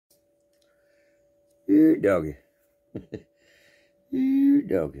You doggy. You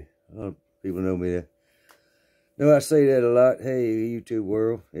doggy. A lot of people know me there. No, I say that a lot. Hey, YouTube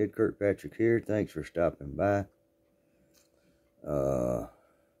world. Ed Kirkpatrick here. Thanks for stopping by. That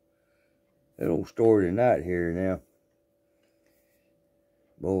old story tonight here now.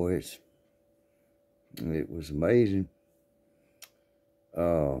 Boy, it was amazing.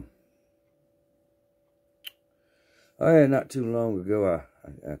 I had not too long ago,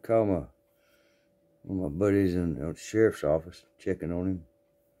 I called one of my buddies in the sheriff's office, checking on him.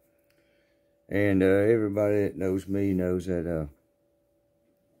 And everybody that knows me knows that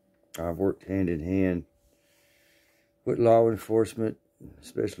I've worked hand in hand with law enforcement,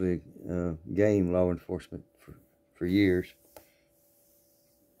 especially game law enforcement for years.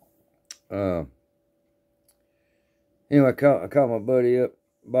 Anyway, I called my buddy up,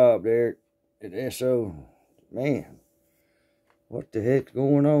 Bob, there at SO. Man, what the heck's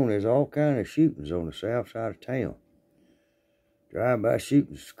going on? There's all kind of shootings on the south side of town. Drive-by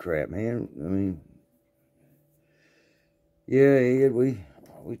shootings crap, man. I mean, yeah, Ed, we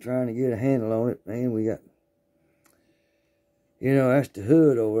trying to get a handle on it, man. We got, you know, that's the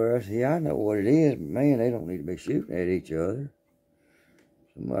hood over there. I said, yeah, I know what it is, but man, they don't need to be shooting at each other.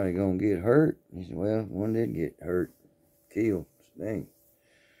 Somebody gonna get hurt. He said, well, one did get hurt, killed. Dang.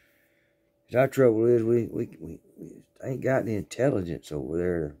 Our trouble is we ain't got the intelligence over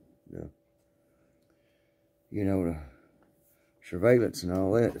there to you know, the surveillance and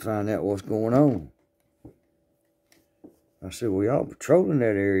all that to find out what's going on. I said, well, y'all patrolling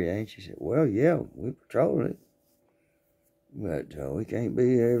that area, ain't you? She said, well, yeah, we patrolling it. But we can't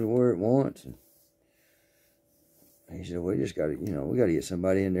be everywhere at once. And he said, we just got to, you know, we got to get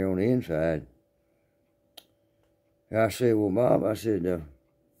somebody in there on the inside. And I said, well, Bob, I said,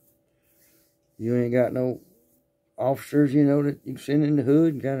 you ain't got no officers, you know, that you send in the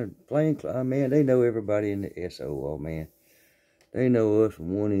hood and kind of playing. Man, they know everybody in the SO. Oh, man. They know us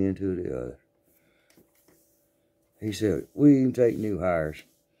from one end to the other. He said, we even take new hires.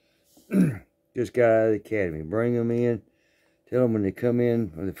 Just got out of the academy. Bring them in. Tell them when they come in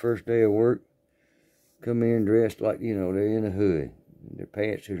for the first day of work, come in dressed like, you know, they're in a hood. Their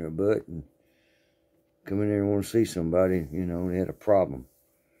pants in their butt and come in there and want to see somebody, you know, they had a problem.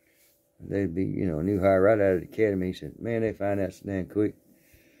 They'd be, you know, a new hire right out of the academy. He said, man, they find out so damn quick.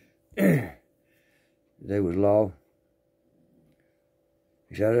 They was law.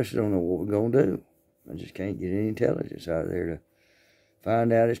 He said, I just don't know what we're going to do. I just can't get any intelligence out of there to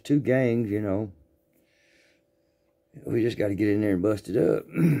find out it's two gangs, you know. We just got to get in there and bust it up.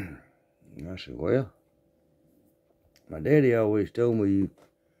 And I said, well, my daddy always told me you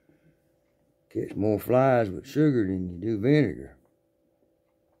catch more flies with sugar than you do vinegar.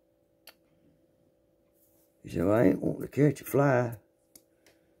 He said, well, I ain't wanting to catch a fly. I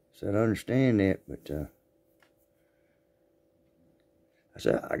said, I understand that, but I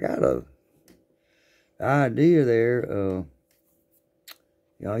said, I got a idea there.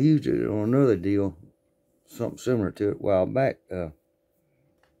 You know, I used it on another deal, something similar to it a while back. I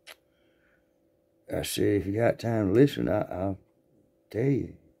said, if you got time to listen, I'll tell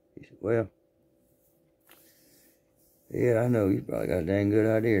you. He said, well, yeah, I know you probably got a dang good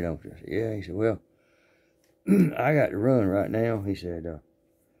idea, don't you? I said, yeah. He said, well, I got to run right now. He said,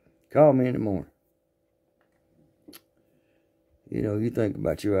 call me in the morning. You know, you think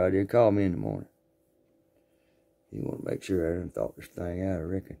about your idea, call me in the morning. You want to make sure I done thought this thing out, I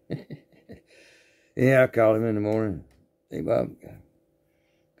reckon. Yeah, I called him in the morning. Hey, Bob,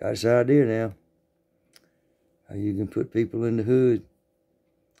 got this idea now. How you can put people in the hood,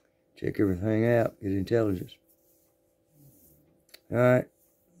 check everything out, get intelligence. All right,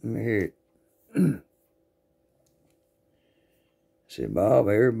 let me hear it. I said, Bob,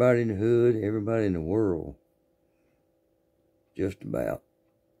 everybody in the hood, everybody in the world, just about,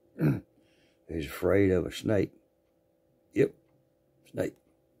 is afraid of a snake. Yep, snake.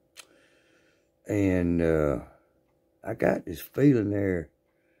 And I got this feeling there,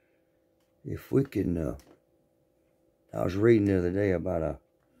 if we can, I was reading the other day about a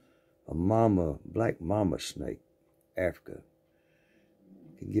black Momba Snake, Africa.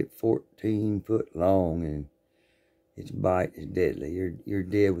 It can get 14 foot long and its bite is deadly. You're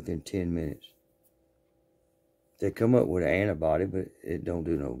dead within 10 minutes. They come up with an antibody, but it don't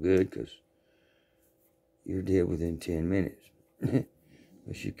do no good because you're dead within 10 minutes.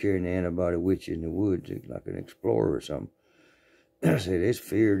 Unless you're carrying the antibody with you in the woods like an explorer or something. I said, it's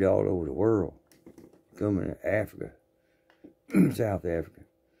feared all over the world. Coming to Africa, South Africa.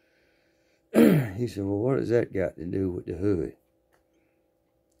 He said, well, what has that got to do with the hood?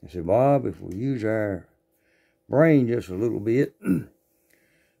 I said, Bob, if we use our brain just a little bit,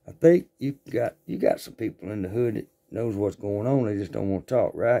 I think you got some people in the hood that knows what's going on. They just don't want to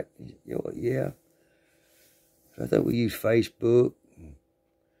talk, right? Yeah. So I think we use Facebook,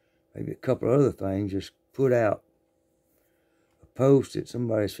 maybe a couple of other things. Just put out a post that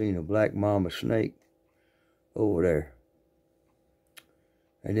somebody's seen a black mama snake over there.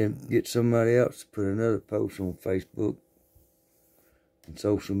 And then get somebody else to put another post on Facebook and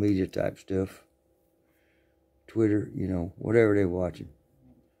social media type stuff. Twitter, whatever they're watching.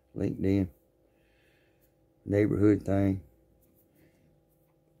 LinkedIn. Neighborhood thing.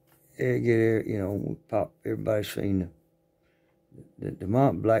 Pop, everybody's seen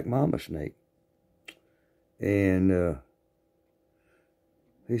the black mama snake. And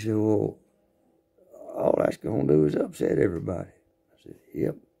he said, well, all that's going to do is upset everybody. I said,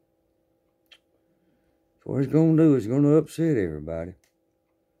 yep. So what it's going to do is going to upset everybody.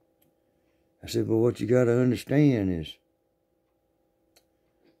 I said, but what you got to understand is,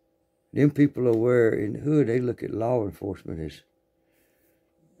 them people are where in the hood, they look at law enforcement as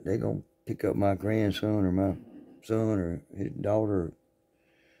they going to pick up my grandson or my son or his daughter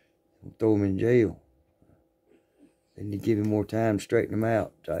and throw him in jail. They need to give him more time to straighten him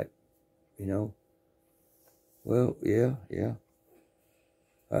out type, Well, yeah.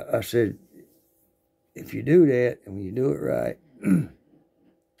 I said, if you do that, and when you do it right,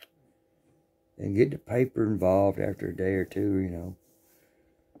 and get the paper involved after a day or two,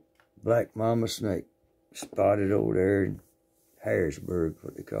 black mama snake spotted over there in Harrisburg,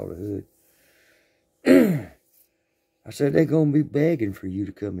 what they call the hood. I said, they're going to be begging for you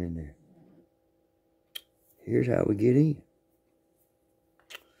to come in there. Here's how we get in.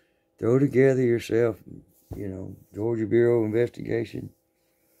 Throw together yourself, Georgia Bureau of Investigation,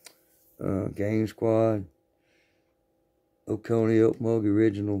 Gang Squad, Oconee, Okmulgee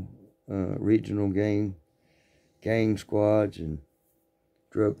regional gang squads and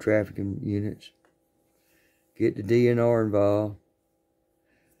drug trafficking units. Get the DNR involved.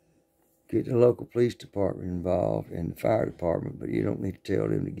 Get the local police department involved and the fire department, but you don't need to tell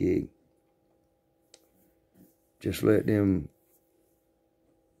them the gig. Just let them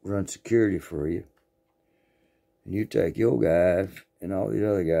run security for you. And you take your guys and all these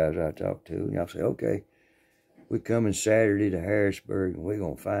other guys I talked to, and y'all say, okay, we're coming Saturday to Harrisburg, and we're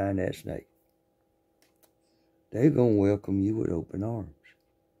going to find that snake. They're going to welcome you with open arms.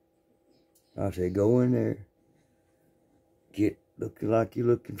 I say, go in there, get looking like you're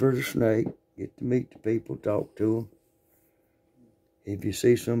looking for the snake, get to meet the people, talk to them. If you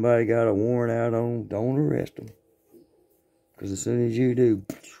see somebody got a warrant out on them, don't arrest them. Because as soon as you do,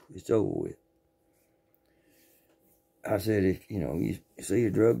 it's over with. I said, if you see a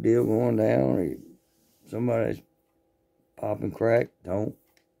drug deal going down or somebody's popping crack, don't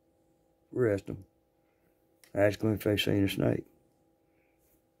arrest them. Ask them if they've seen a snake.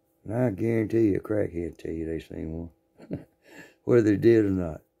 And I guarantee you a crackhead tell you they seen one. Whether they did or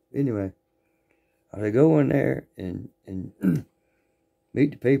not. Anyway, I said, go in there and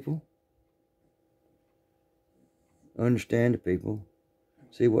meet the people. Understand the people.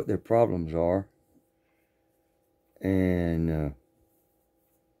 See what their problems are. And,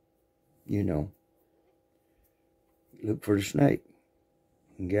 look for the snake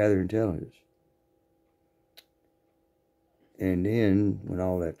and gather intelligence. And then, when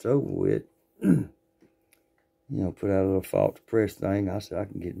all that's over with, put out a little false press thing. I said, I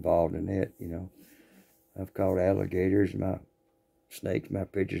can get involved in that, I've caught alligators, my snakes, my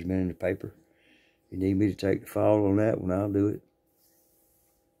picture's been in the paper. If you need me to take the fall on that one, I'll do it.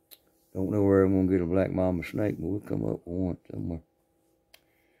 Don't know where I'm going to get a black mama snake, but we'll come up with one somewhere.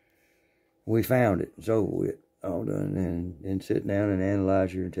 We found it. It's over with. All done. And then sit down and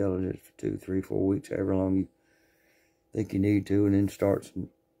analyze your intelligence for 2, 3, 4 weeks, however long you think you need to, and then start some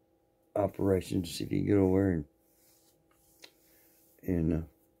operations to see if you can get over there and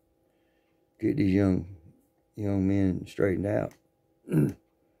get these young men straightened out.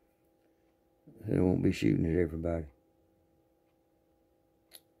 They won't be shooting at everybody.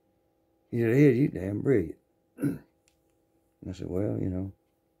 He said, Ed, you damn brilliant. And I said, well,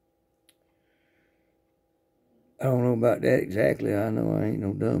 I don't know about that exactly. I know I ain't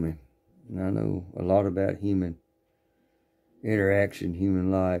no dummy. And I know a lot about human interaction,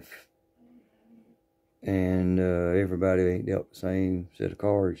 human life. And everybody ain't dealt the same set of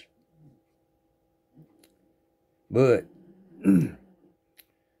cards. But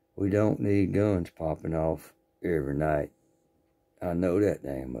we don't need guns popping off every night. I know that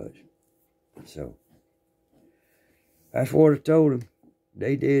damn much. So, that's what I told them.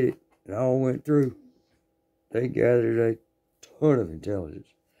 They did it. It all went through. They gathered a ton of intelligence.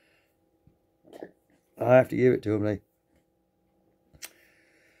 I have to give it to them.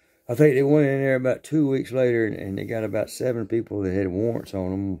 I think they went in there about 2 weeks later, and they got about 7 people that had warrants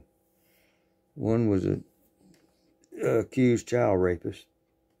on them. One was a accused child rapist.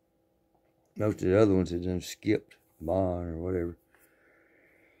 Most of the other ones had done skipped bond or whatever.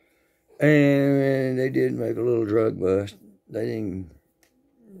 And they did make a little drug bust. They didn't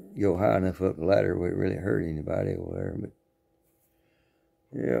go high enough up the ladder where it really hurt anybody or whatever. But,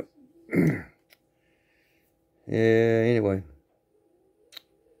 yeah. Yeah, anyway.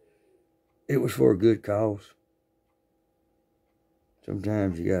 It was for a good cause.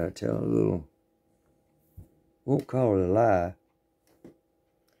 Sometimes you gotta tell a little, won't call it a lie.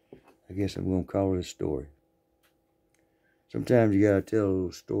 I guess I'm gonna call it a story. Sometimes you gotta tell a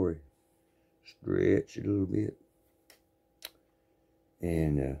little story. Stretch it a little bit.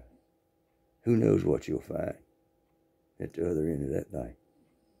 And who knows what you'll find at the other end of that thing.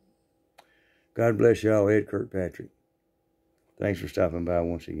 God bless y'all, Ed Kirkpatrick. Thanks for stopping by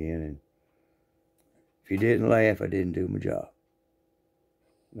once again. And if you didn't laugh, I didn't do my job.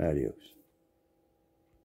 Adios.